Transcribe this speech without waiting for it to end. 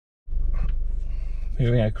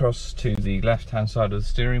Moving across to the left hand side of the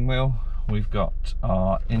steering wheel, we've got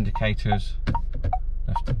our indicators,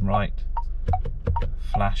 left and right,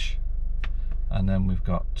 flash, and then we've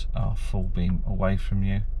got our full beam away from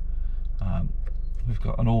you. We've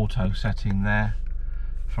got an auto setting there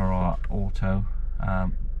for our auto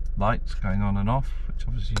lights going on and off, which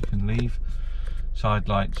obviously you can leave, side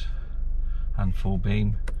lights and full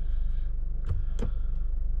beam,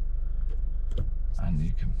 and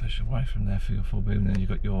you can push away from there for your full beam. Then you've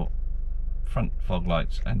got your front fog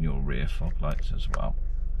lights and your rear fog lights as well.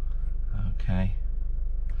 Okay,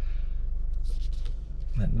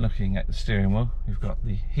 then looking at the steering wheel, you've got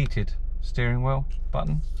the heated steering wheel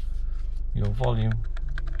button, your volume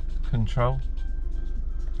control.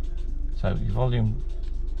 So your volume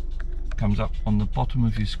comes up on the bottom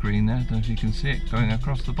of your screen there. I don't know if you can see it going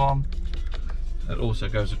across the bottom. It also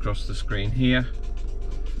goes across the screen here.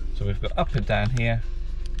 So we've got up and down here.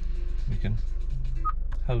 We can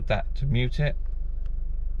hold that to mute it.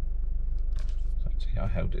 So actually I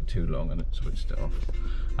held it too long and it switched it off.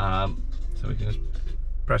 So we can just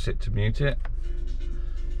press it to mute it.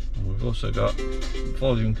 And we've also got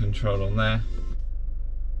volume control on there,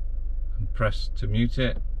 and press to mute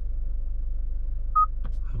it,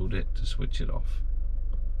 hold it to switch it off,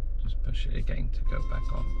 just push it again to go back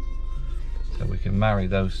on. So we can marry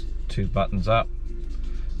those two buttons up.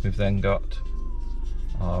 We've then got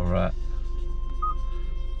our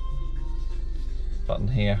button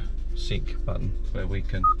here, seek button, where we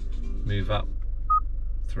can move up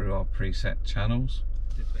through our preset channels.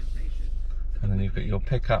 And then you've got your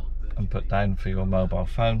pick up and put down for your mobile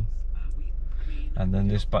phone. And then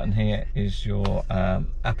this button here is your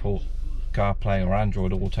Apple CarPlay or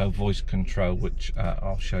Android Auto voice control, which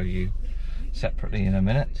I'll show you separately in a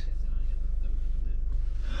minute.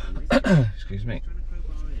 Excuse me.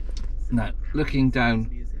 Now, looking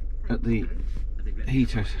down at the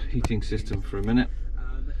heating system for a minute,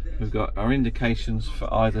 we've got our indications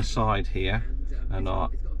for either side here, and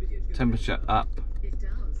our temperature up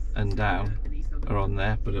and down are on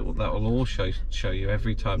there, but that will also show you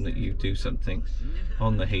every time that you do something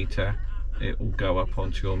on the heater, it will go up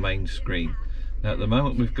onto your main screen. Now at the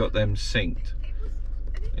moment we've got them synced.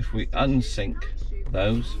 If we unsync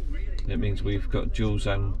those, it means we've got dual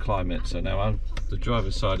zone climate. So now the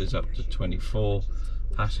driver's side is up to 24,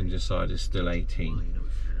 passenger side is still 18.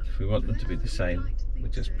 If we want them to be the same, we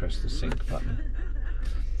just press the sync button.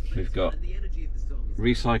 We've got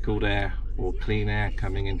recycled air or clean air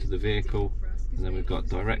coming into the vehicle, and then we've got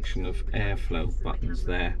direction of airflow buttons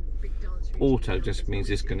there. Auto just means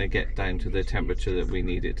it's going to get down to the temperature that we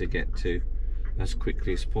need it to get to as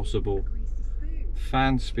quickly as possible.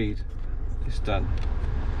 Fan speed is done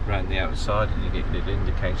around the outside, and you get the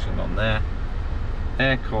indication on there.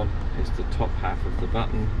 Aircon is the top half of the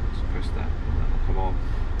button. Just press that and that will come on,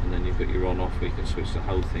 and then you've got your on off where you can switch the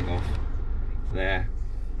whole thing off there.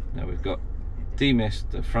 Now we've got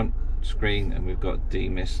demist the front screen, and we've got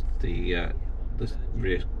demist the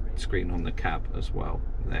rear screen on the cab as well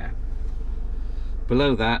there.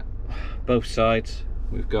 Below that, both sides,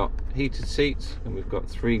 we've got heated seats, and we've got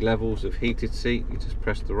 3 levels of heated seat. You just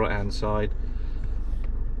press the right hand side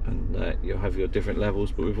and you'll have your different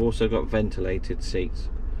levels, but we've also got ventilated seats,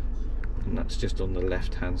 and that's just on the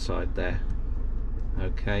left hand side there.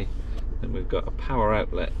 Okay, then we've got a power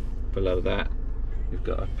outlet below that. We've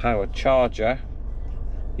got a power charger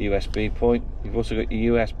USB point. You've also got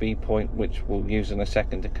your USB point, which we'll use in a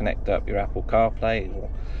second to connect up your Apple CarPlay or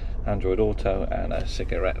Android Auto, and a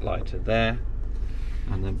cigarette lighter there.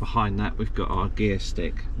 And then behind that we've got our gear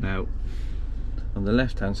stick. Now on the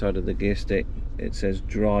left hand side of the gear stick it says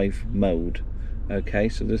drive mode. Okay,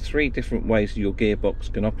 so there's 3 different ways your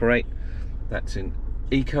gearbox can operate. That's in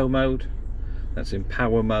eco mode, that's in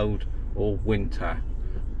power mode, or winter.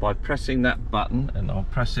 By pressing that button, and I'll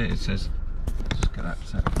press it, it says, just get that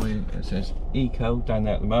set for you, it says eco down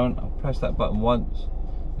there at the moment. I'll press that button once,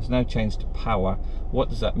 it's now changed to power. What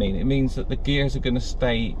does that mean? It means that the gears are going to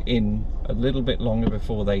stay in a little bit longer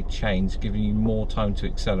before they change, giving you more time to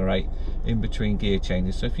accelerate in between gear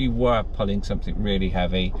changes. So if you were pulling something really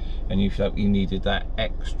heavy and you felt you needed that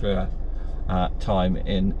extra time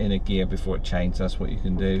in a gear before it changed, that's what you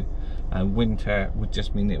can do. And winter would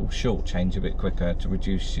just mean it will short change a bit quicker to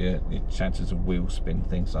reduce your chances of wheel spin,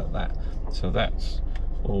 things like that. So that's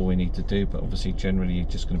all we need to do, but obviously generally you're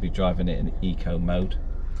just going to be driving it in eco mode.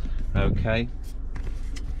 Okay,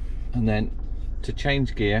 and then to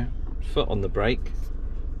change gear, foot on the brake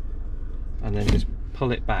and then just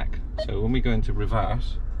pull it back. So when we go into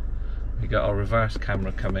reverse, we got our reverse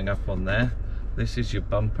camera coming up on there. This is your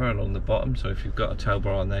bumper along the bottom, so if you've got a tow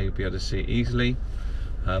bar on there you'll be able to see it easily.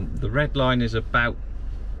 The red line is about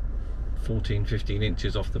 14-15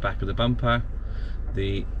 inches off the back of the bumper.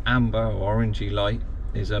 The amber or orangey light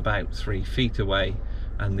is about 3 feet away,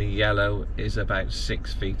 and the yellow is about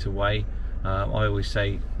 6 feet away. I always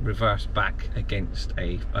say reverse back against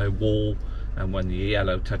a wall, and when the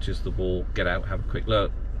yellow touches the wall, get out, have a quick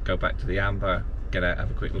look, go back to the amber, get out,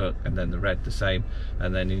 have a quick look, and then the red the same,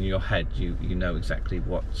 and then in your head you know exactly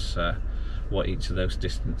what each of those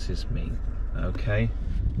distances mean. Okay,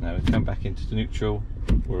 now we come back into neutral,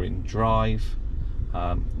 we're in drive.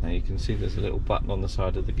 Now you can see there's a little button on the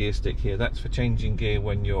side of the gear stick here. That's for changing gear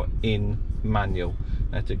when you're in manual.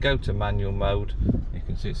 Now to go to manual mode, you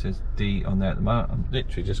can see it says D on there at the moment. I'm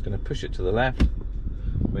literally just going to push it to the left.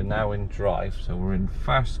 We're now in drive, so we're in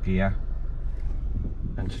first gear.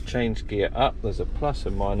 And to change gear up, there's a plus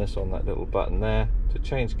and minus on that little button there. To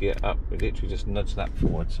change gear up, we literally just nudge that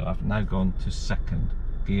forward. So I've now gone to second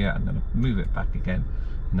gear. I'm going to move it back again.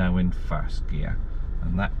 Now in first gear,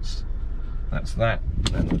 and that's that.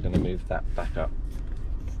 Then we're going to move that back up.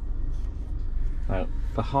 Now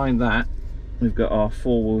behind that, we've got our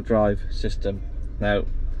four-wheel drive system. Now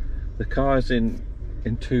the car's in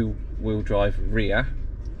two-wheel drive rear.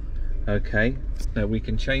 Okay, now we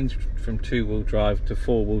can change from two-wheel drive to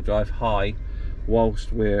four-wheel drive high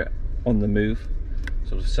whilst we're on the move,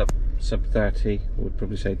 sort of sub 30, I would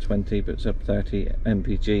probably say 20, but sub 30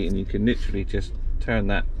 mpg, and you can literally just turn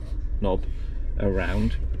that knob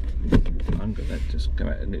around. I'm gonna just come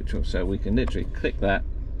out of neutral, so we can literally click that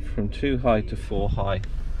from 2 high to 4 high,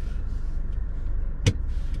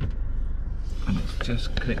 and it's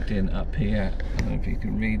just clicked in up here. I don't know if you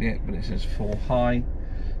can read it, but it says 4 high.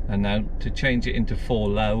 And now to change it into 4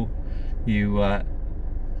 low, you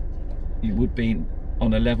would be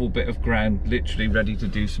on a level bit of ground, literally ready to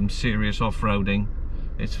do some serious off-roading.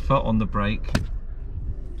 It's foot on the brake,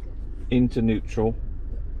 into neutral,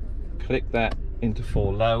 click that into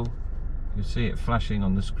 4 low. You'll see it flashing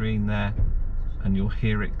on the screen there, and you'll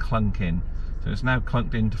hear it clunking. So it's now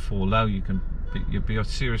clunked into 4 low. You'll be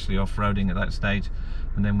seriously off-roading at that stage.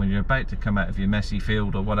 And then when you're about to come out of your messy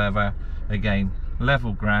field or whatever, again,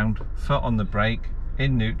 level ground, foot on the brake,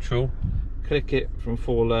 in neutral, click it from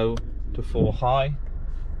 4 low to 4 high.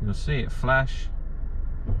 You'll see it flash,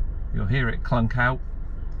 you'll hear it clunk out,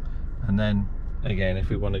 and then again, if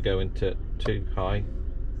we want to go into 2 high,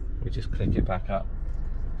 we just click it back up,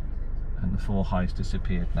 and the 4 high's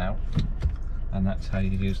disappeared now. And that's how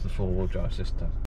you use the four-wheel drive system.